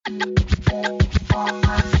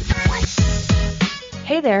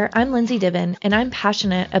Hey there, I'm Lindsay Dibbin, and I'm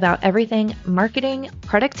passionate about everything marketing,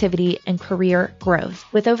 productivity, and career growth.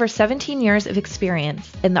 With over 17 years of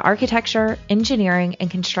experience in the architecture, engineering, and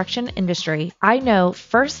construction industry, I know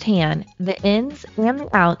firsthand the ins and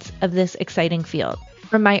the outs of this exciting field.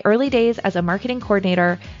 From my early days as a marketing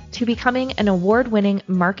coordinator to becoming an award-winning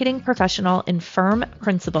marketing professional and firm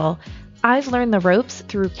principal, I've learned the ropes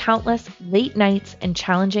through countless late nights and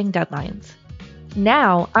challenging deadlines.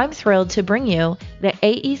 Now, I'm thrilled to bring you the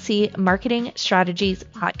AEC Marketing Strategies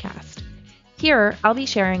podcast. Here, I'll be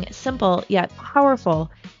sharing simple yet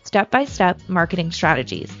powerful step-by-step marketing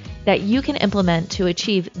strategies that you can implement to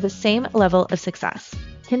achieve the same level of success.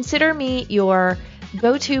 Consider me your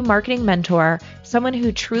go-to marketing mentor, someone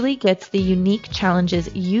who truly gets the unique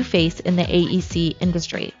challenges you face in the AEC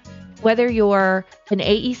industry. Whether you're an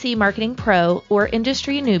AEC marketing pro or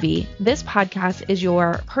industry newbie, this podcast is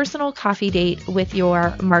your personal coffee date with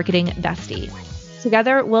your marketing bestie.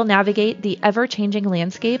 Together, we'll navigate the ever-changing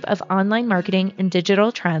landscape of online marketing and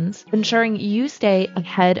digital trends, ensuring you stay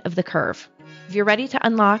ahead of the curve. If you're ready to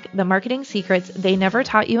unlock the marketing secrets they never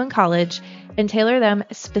taught you in college and tailor them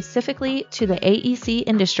specifically to the AEC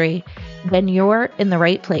industry, then you're in the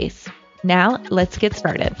right place. Now, let's get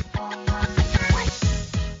started.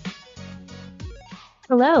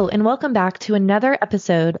 Hello, and welcome back to another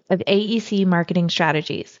episode of AEC Marketing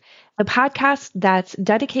Strategies, a podcast that's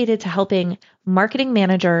dedicated to helping marketing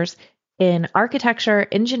managers in architecture,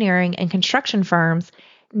 engineering, and construction firms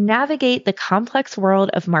navigate the complex world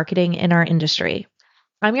of marketing in our industry.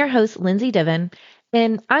 I'm your host, Lindsay Dibbin,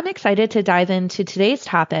 and I'm excited to dive into today's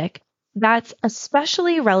topic that's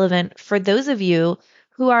especially relevant for those of you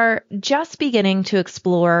who are just beginning to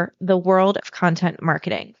explore the world of content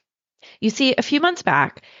marketing. You see, a few months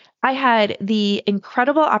back, I had the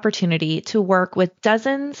incredible opportunity to work with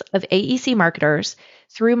dozens of AEC marketers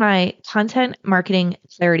through my Content Marketing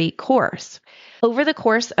Clarity course. Over the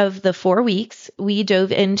course of the 4 weeks, we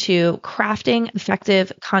dove into crafting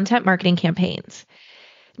effective content marketing campaigns.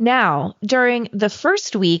 Now, during the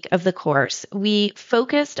first week of the course, we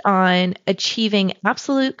focused on achieving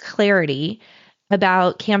absolute clarity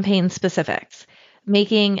about campaign specifics,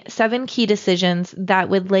 making 7 key decisions that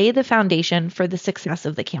would lay the foundation for the success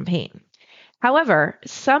of the campaign. However,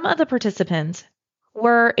 some of the participants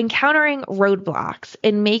were encountering roadblocks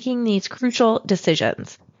in making these crucial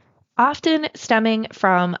decisions, often stemming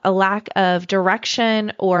from a lack of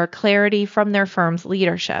direction or clarity from their firm's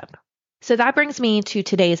leadership. So that brings me to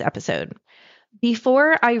today's episode.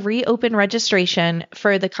 Before I reopen registration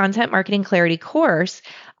for the Content Marketing Clarity course,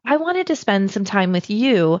 I wanted to spend some time with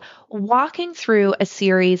you walking through a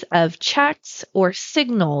series of checks or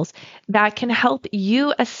signals that can help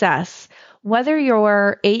you assess whether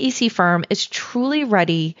your AEC firm is truly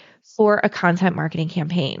ready for a content marketing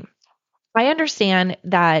campaign. I understand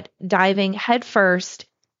that diving headfirst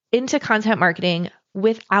into content marketing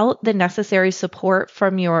without the necessary support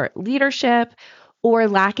from your leadership or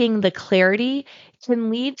lacking the clarity can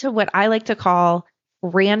lead to what I like to call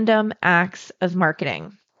random acts of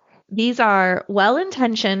marketing. These are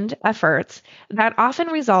well-intentioned efforts that often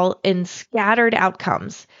result in scattered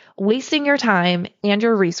outcomes, wasting your time and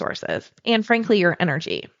your resources, and frankly, your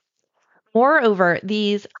energy. Moreover,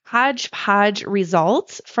 these hodgepodge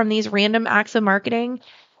results from these random acts of marketing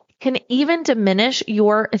can even diminish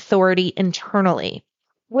your authority internally,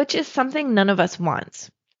 which is something none of us wants.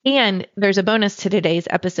 And there's a bonus to today's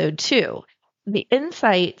episode too. The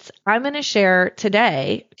insights I'm going to share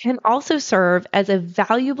today can also serve as a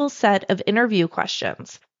valuable set of interview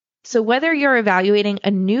questions. So whether you're evaluating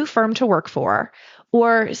a new firm to work for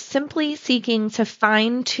or simply seeking to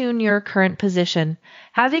fine-tune your current position,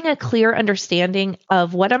 having a clear understanding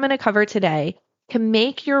of what I'm going to cover today can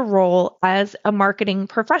make your role as a marketing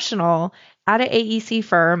professional at an AEC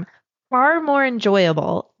firm far more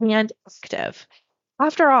enjoyable and active.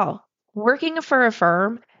 After all, working for a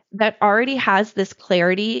firm that already has this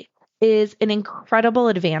clarity is an incredible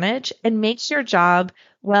advantage and makes your job,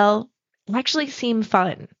 well, actually seem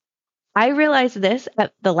fun. I realized this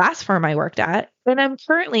at the last firm I worked at, and I'm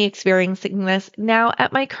currently experiencing this now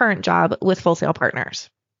at my current job with Full Sail Partners.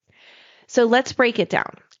 So let's break it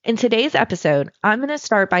down. In today's episode, I'm going to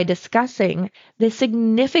start by discussing the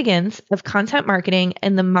significance of content marketing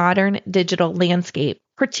in the modern digital landscape,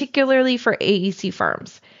 particularly for AEC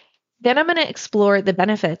firms. Then I'm going to explore the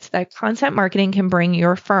benefits that content marketing can bring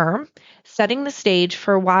your firm, setting the stage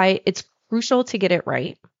for why it's crucial to get it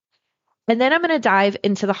right. And then I'm going to dive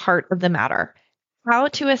into the heart of the matter, how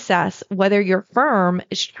to assess whether your firm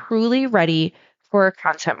is truly ready for a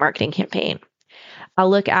content marketing campaign. I'll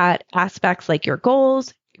look at aspects like your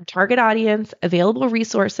goals, your target audience, available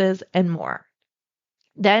resources, and more.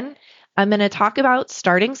 Then I'm going to talk about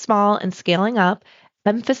starting small and scaling up,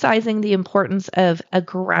 emphasizing the importance of a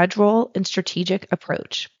gradual and strategic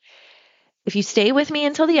approach. If you stay with me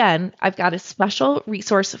until the end, I've got a special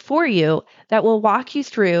resource for you that will walk you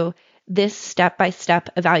through this step-by-step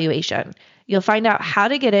evaluation. You'll find out how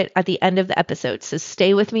to get it at the end of the episode, so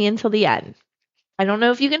stay with me until the end. I don't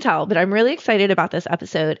know if you can tell, but I'm really excited about this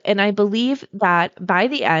episode, and I believe that by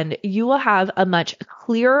the end, you will have a much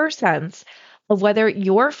clearer sense of whether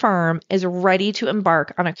your firm is ready to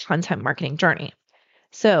embark on a content marketing journey.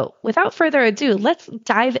 So without further ado, let's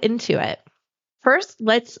dive into it. First,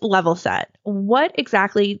 let's level set. What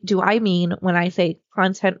exactly do I mean when I say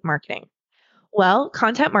content marketing? Well,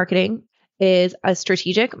 content marketing is a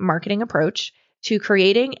strategic marketing approach to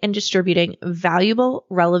creating and distributing valuable,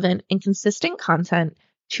 relevant, and consistent content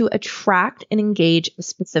to attract and engage a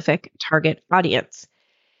specific target audience.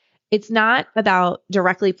 It's not about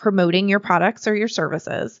directly promoting your products or your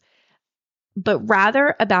services, but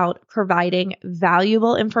rather about providing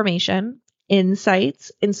valuable information,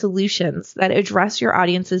 insights, and solutions that address your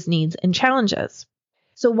audience's needs and challenges.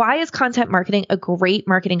 So why is content marketing a great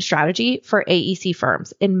marketing strategy for AEC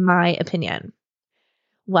firms, in my opinion?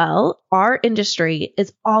 Well, our industry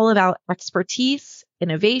is all about expertise,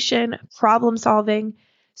 innovation, problem solving.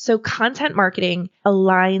 So content marketing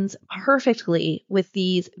aligns perfectly with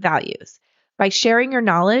these values. By sharing your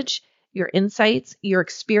knowledge, your insights, your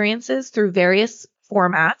experiences through various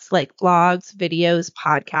formats like blogs, videos,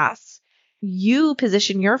 podcasts, you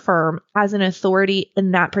position your firm as an authority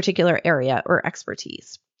in that particular area or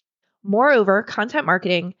expertise. Moreover, content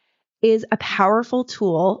marketing is a powerful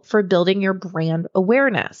tool for building your brand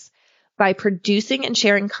awareness. By producing and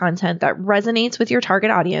sharing content that resonates with your target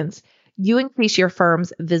audience, you increase your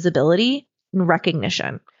firm's visibility and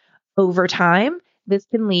recognition. Over time, this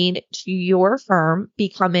can lead to your firm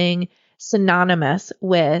becoming synonymous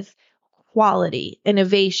with quality,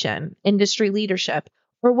 innovation, industry leadership,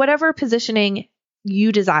 or whatever positioning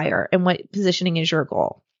you desire and what positioning is your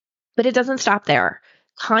goal. But it doesn't stop there.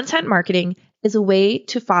 Content marketing is a way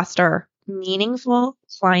to foster meaningful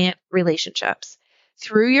client relationships.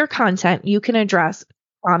 Through your content, you can address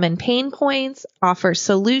common pain points, offer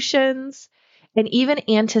solutions, and even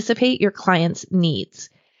anticipate your clients'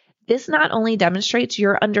 needs. This not only demonstrates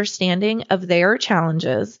your understanding of their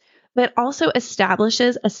challenges, but also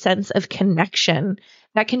establishes a sense of connection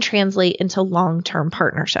that can translate into long-term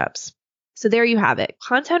partnerships. So there you have it.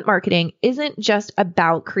 Content marketing isn't just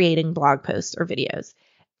about creating blog posts or videos.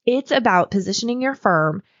 It's about positioning your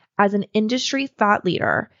firm as an industry thought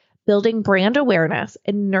leader, building brand awareness,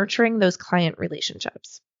 and nurturing those client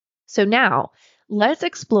relationships. So now, let's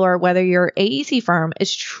explore whether your AEC firm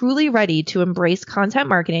is truly ready to embrace content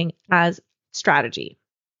marketing as strategy.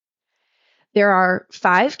 There are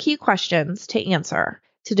 5 key questions to answer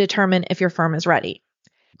to determine if your firm is ready.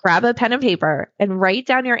 Grab a pen and paper and write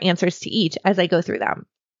down your answers to each as I go through them.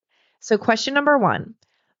 So question number 1,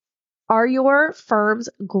 are your firm's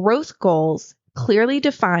growth goals clearly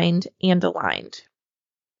defined and aligned?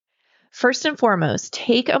 First and foremost,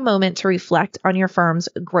 take a moment to reflect on your firm's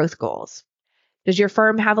growth goals. Does your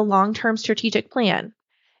firm have a long-term strategic plan?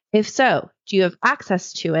 If so, do you have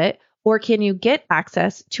access to it, or can you get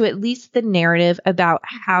access to at least the narrative about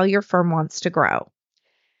how your firm wants to grow?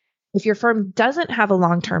 If your firm doesn't have a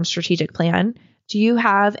long-term strategic plan, do you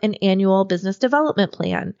have an annual business development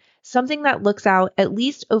plan, something that looks out at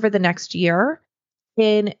least over the next year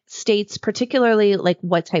in states, particularly like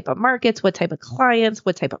what type of markets, what type of clients,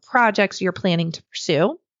 what type of projects you're planning to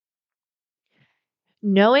pursue?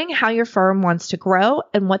 Knowing how your firm wants to grow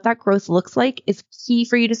and what that growth looks like is key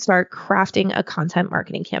for you to start crafting a content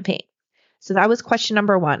marketing campaign. So that was question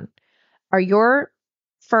number 1. Are your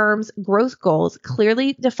firm's growth goals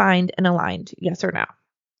clearly defined and aligned? Yes or no?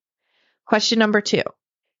 Question number 2.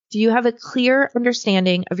 Do you have a clear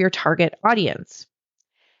understanding of your target audience?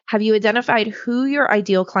 Have you identified who your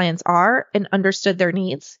ideal clients are and understood their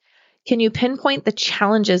needs? Can you pinpoint the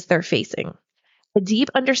challenges they're facing? A deep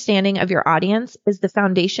understanding of your audience is the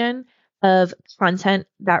foundation of content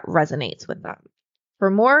that resonates with them. For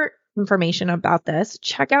more information about this,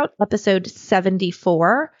 check out episode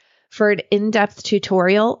 74 for an in-depth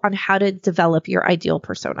tutorial on how to develop your ideal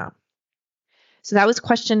persona. So that was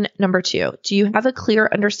question number 2. Do you have a clear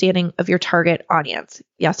understanding of your target audience?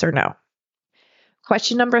 Yes or no?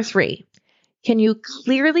 Question number 3. Can you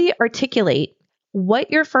clearly articulate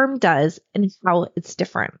what your firm does and how it's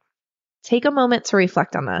different? Take a moment to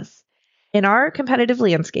reflect on this. In our competitive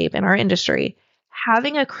landscape, in our industry,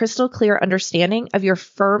 having a crystal clear understanding of your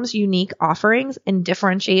firm's unique offerings and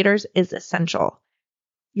differentiators is essential.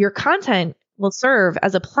 Your content will serve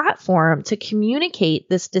as a platform to communicate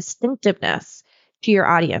this distinctiveness to your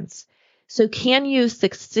audience. So can you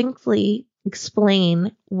succinctly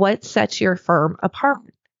explain what sets your firm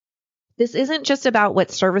apart? This isn't just about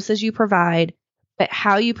what services you provide, but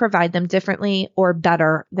how you provide them differently or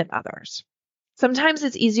better than others. Sometimes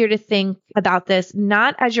it's easier to think about this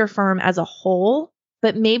not as your firm as a whole,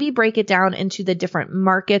 but maybe break it down into the different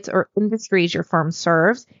markets or industries your firm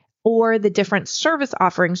serves, or the different service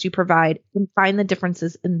offerings you provide, and find the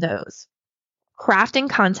differences in those. Crafting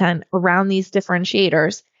content around these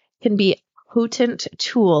differentiators can be a potent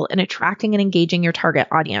tool in attracting and engaging your target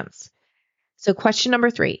audience. So question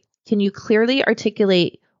number 3, can you clearly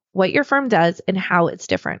articulate what your firm does and how it's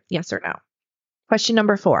different? Yes or no? Question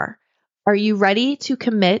number 4, are you ready to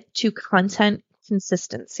commit to content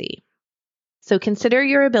consistency? So consider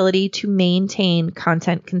your ability to maintain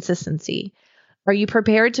content consistency. Are you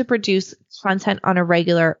prepared to produce content on a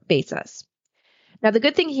regular basis? Now, the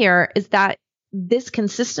good thing here is that this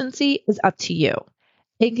consistency is up to you.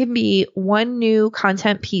 It can be one new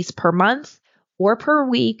content piece per month or per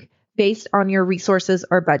week based on your resources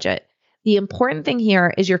or budget. The important thing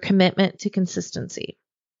here is your commitment to consistency.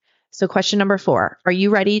 So question number 4, are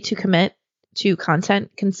you ready to commit to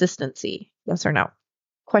content consistency? Yes or no?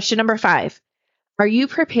 Question number 5, are you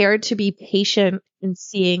prepared to be patient in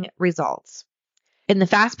seeing results? In the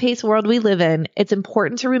fast-paced world we live in, it's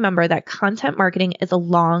important to remember that content marketing is a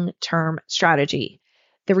long-term strategy.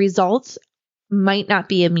 The results might not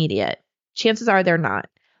be immediate. Chances are they're not,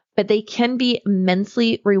 but they can be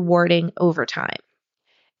immensely rewarding over time.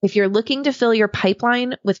 If you're looking to fill your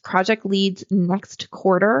pipeline with project leads next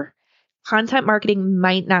quarter, content marketing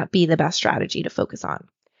might not be the best strategy to focus on.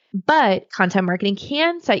 But content marketing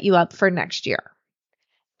can set you up for next year.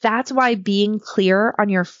 That's why being clear on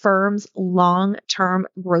your firm's long-term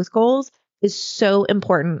growth goals is so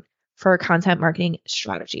important for a content marketing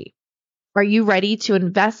strategy. Are you ready to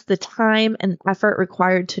invest the time and effort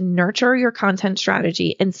required to nurture your content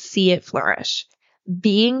strategy and see it flourish?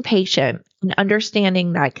 Being patient and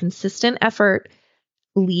understanding that consistent effort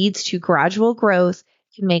leads to gradual growth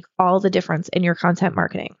can make all the difference in your content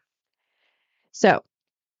marketing. So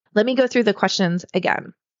let me go through the questions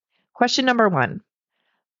again. Question number 1.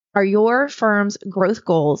 Are your firm's growth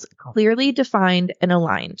goals clearly defined and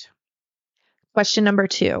aligned? Question number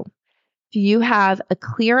 2, do you have a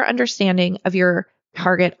clear understanding of your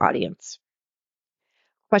target audience?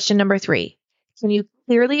 Question number 3, can you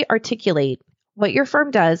clearly articulate what your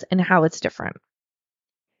firm does and how it's different?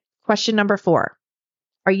 Question number 4,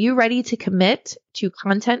 are you ready to commit to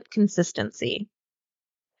content consistency?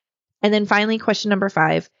 And then finally, question number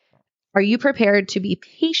 5, are you prepared to be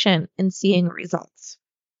patient in seeing results?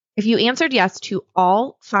 If you answered yes to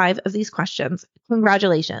all 5 of these questions,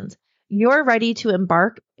 congratulations. You're ready to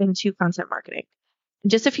embark into content marketing. In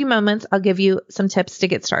just a few moments, I'll give you some tips to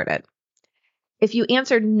get started. If you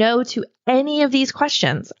answered no to any of these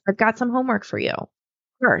questions, I've got some homework for you.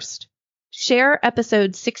 First, share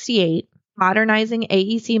episode 68, Modernizing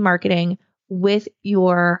AEC Marketing, with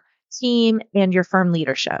your team and your firm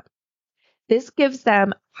leadership. This gives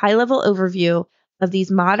them a high-level overview of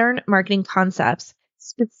these modern marketing concepts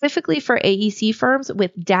specifically for AEC firms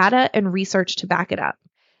with data and research to back it up.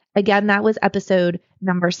 Again, that was episode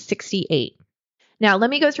number 68. Now, let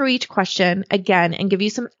me go through each question again and give you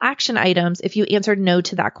some action items if you answered no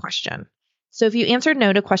to that question. So if you answered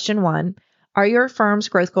no to question 1, are your firm's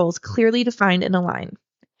growth goals clearly defined and aligned?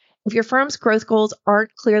 If your firm's growth goals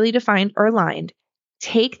aren't clearly defined or aligned,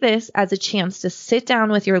 take this as a chance to sit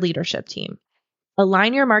down with your leadership team.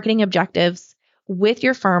 Align your marketing objectives with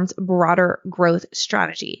your firm's broader growth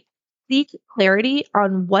strategy. Seek clarity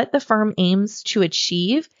on what the firm aims to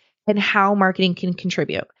achieve and how marketing can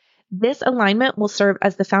contribute. This alignment will serve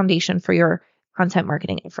as the foundation for your content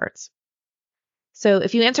marketing efforts. So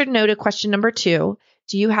if you answered no to question number 2,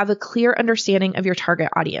 do you have a clear understanding of your target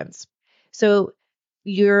audience? So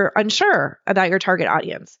you're unsure about your target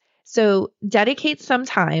audience. So dedicate some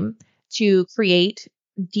time to create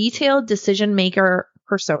detailed decision maker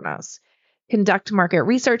personas. Conduct market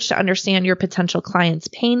research to understand your potential clients'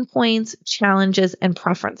 pain points, challenges, and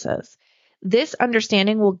preferences. This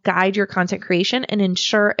understanding will guide your content creation and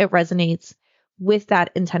ensure it resonates with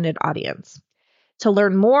that intended audience. To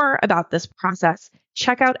learn more about this process,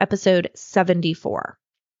 check out episode 74.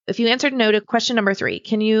 If you answered no to question number 3,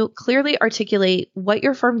 can you clearly articulate what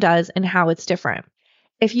your firm does and how it's different?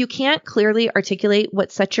 If you can't clearly articulate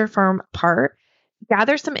what sets your firm apart,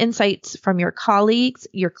 gather some insights from your colleagues,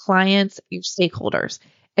 your clients, your stakeholders.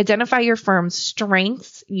 Identify your firm's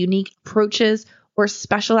strengths, unique approaches, or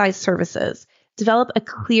specialized services. Develop a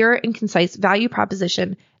clear and concise value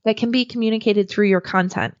proposition that can be communicated through your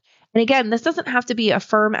content. And again, this doesn't have to be a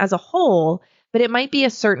firm as a whole, but it might be a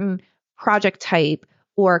certain project type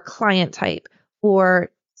or client type or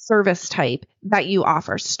service type that you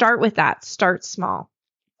offer. Start with that. Start small.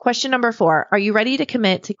 Question number 4, are you ready to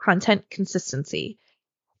commit to content consistency?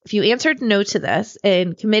 If you answered no to this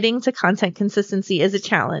and committing to content consistency is a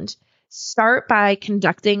challenge, start by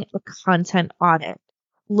conducting a content audit.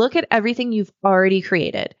 Look at everything you've already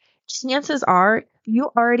created. Chances are you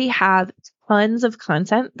already have tons of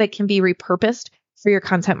content that can be repurposed for your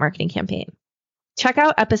content marketing campaign. Check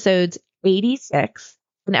out episodes 86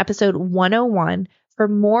 and episode 101 for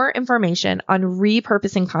more information on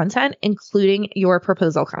repurposing content, including your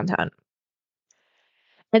proposal content.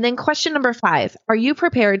 And then question number 5, are you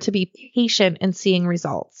prepared to be patient in seeing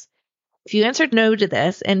results? If you answered no to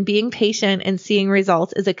this and being patient and seeing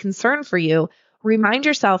results is a concern for you, remind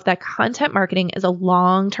yourself that content marketing is a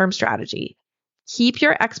long-term strategy. Keep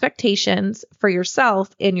your expectations for yourself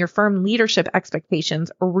and your firm leadership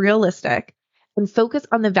expectations realistic and focus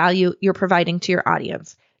on the value you're providing to your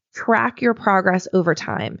audience. Track your progress over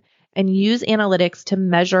time and use analytics to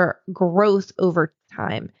measure growth over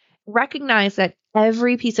time. Recognize that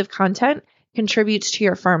every piece of content contributes to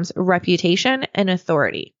your firm's reputation and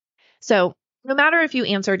authority. So no matter if you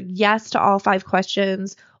answered yes to all 5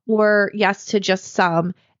 questions or yes to just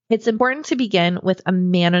some, it's important to begin with a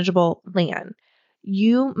manageable plan.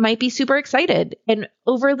 You might be super excited and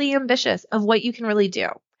overly ambitious of what you can really do.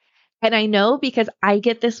 And I know because I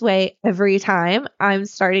get this way every time I'm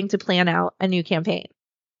starting to plan out a new campaign.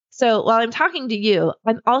 So while I'm talking to you,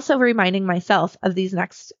 I'm also reminding myself of these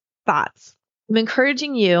next thoughts. I'm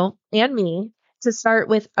encouraging you and me to start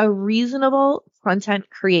with a reasonable content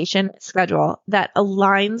creation schedule that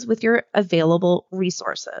aligns with your available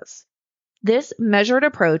resources. This measured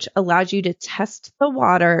approach allows you to test the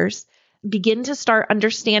waters, begin to start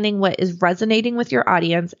understanding what is resonating with your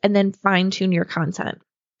audience, and then fine-tune your content.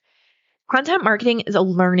 Content marketing is a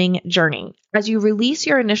learning journey. As you release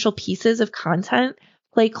your initial pieces of content,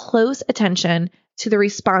 pay close attention to the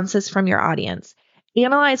responses from your audience.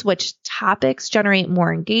 Analyze which topics generate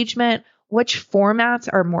more engagement, which formats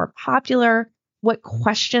are more popular, what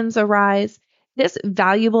questions arise. This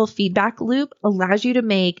valuable feedback loop allows you to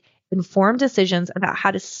make informed decisions about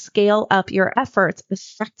how to scale up your efforts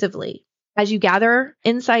effectively. As you gather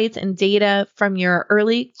insights and data from your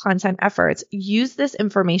early content efforts, use this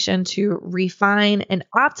information to refine and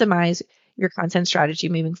optimize your content strategy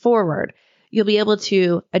moving forward. You'll be able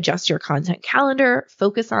to adjust your content calendar,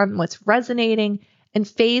 focus on what's resonating, and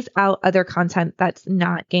phase out other content that's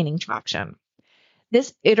not gaining traction.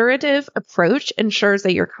 This iterative approach ensures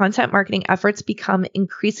that your content marketing efforts become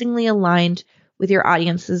increasingly aligned with your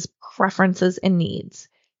audience's preferences and needs.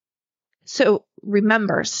 So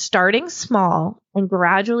remember, starting small and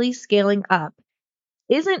gradually scaling up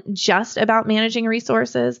isn't just about managing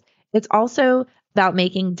resources. It's also about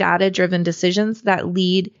making data-driven decisions that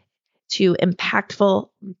lead to impactful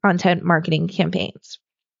content marketing campaigns.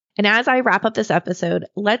 And as I wrap up this episode,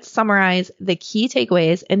 let's summarize the key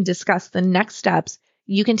takeaways and discuss the next steps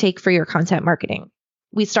you can take for your content marketing.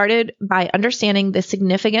 We started by understanding the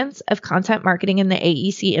significance of content marketing in the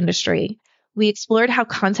AEC industry. We explored how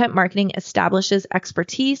content marketing establishes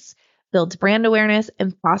expertise, builds brand awareness,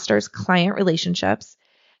 and fosters client relationships.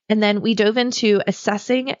 And then we dove into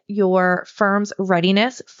assessing your firm's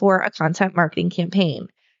readiness for a content marketing campaign.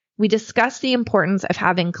 We discussed the importance of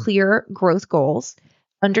having clear growth goals,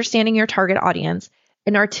 understanding your target audience,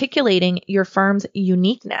 and articulating your firm's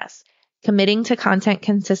uniqueness, committing to content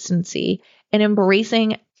consistency, and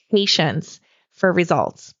embracing patience for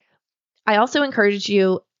results. I also encourage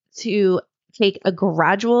you to take a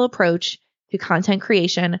gradual approach to content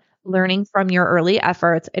creation, learning from your early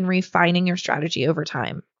efforts and refining your strategy over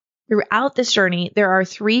time. Throughout this journey, there are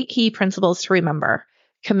 3 key principles to remember: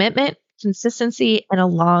 commitment, consistency, and a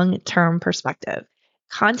long-term perspective.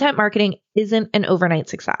 Content marketing isn't an overnight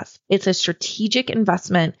success. It's a strategic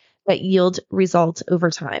investment that yields results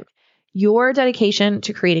over time. Your dedication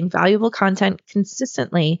to creating valuable content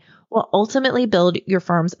consistently will ultimately build your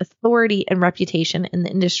firm's authority and reputation in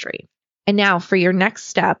the industry. And now for your next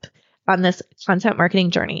step on this content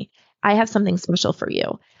marketing journey, I have something special for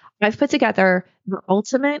you. I've put together the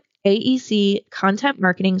ultimate AEC content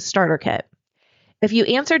marketing starter kit. If you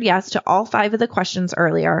answered yes to all 5 of the questions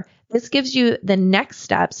earlier, this gives you the next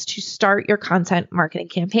steps to start your content marketing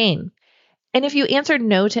campaign. And if you answered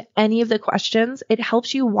no to any of the questions, it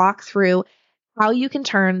helps you walk through how you can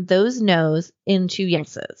turn those no's into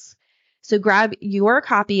yeses. So grab your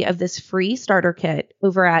copy of this free starter kit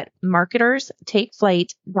over at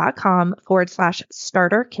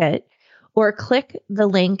marketerstakeflight.com/starter kit, or click the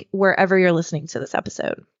link wherever you're listening to this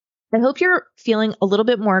episode. I hope you're feeling a little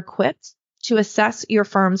bit more equipped to assess your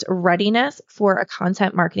firm's readiness for a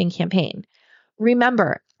content marketing campaign.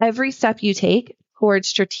 Remember, every step you take towards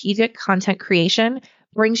strategic content creation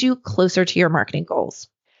brings you closer to your marketing goals.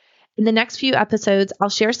 In the next few episodes, I'll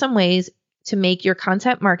share some ways to make your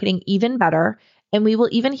content marketing even better, and we will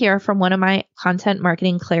even hear from one of my content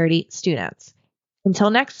marketing clarity students. Until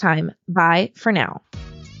next time, bye for now.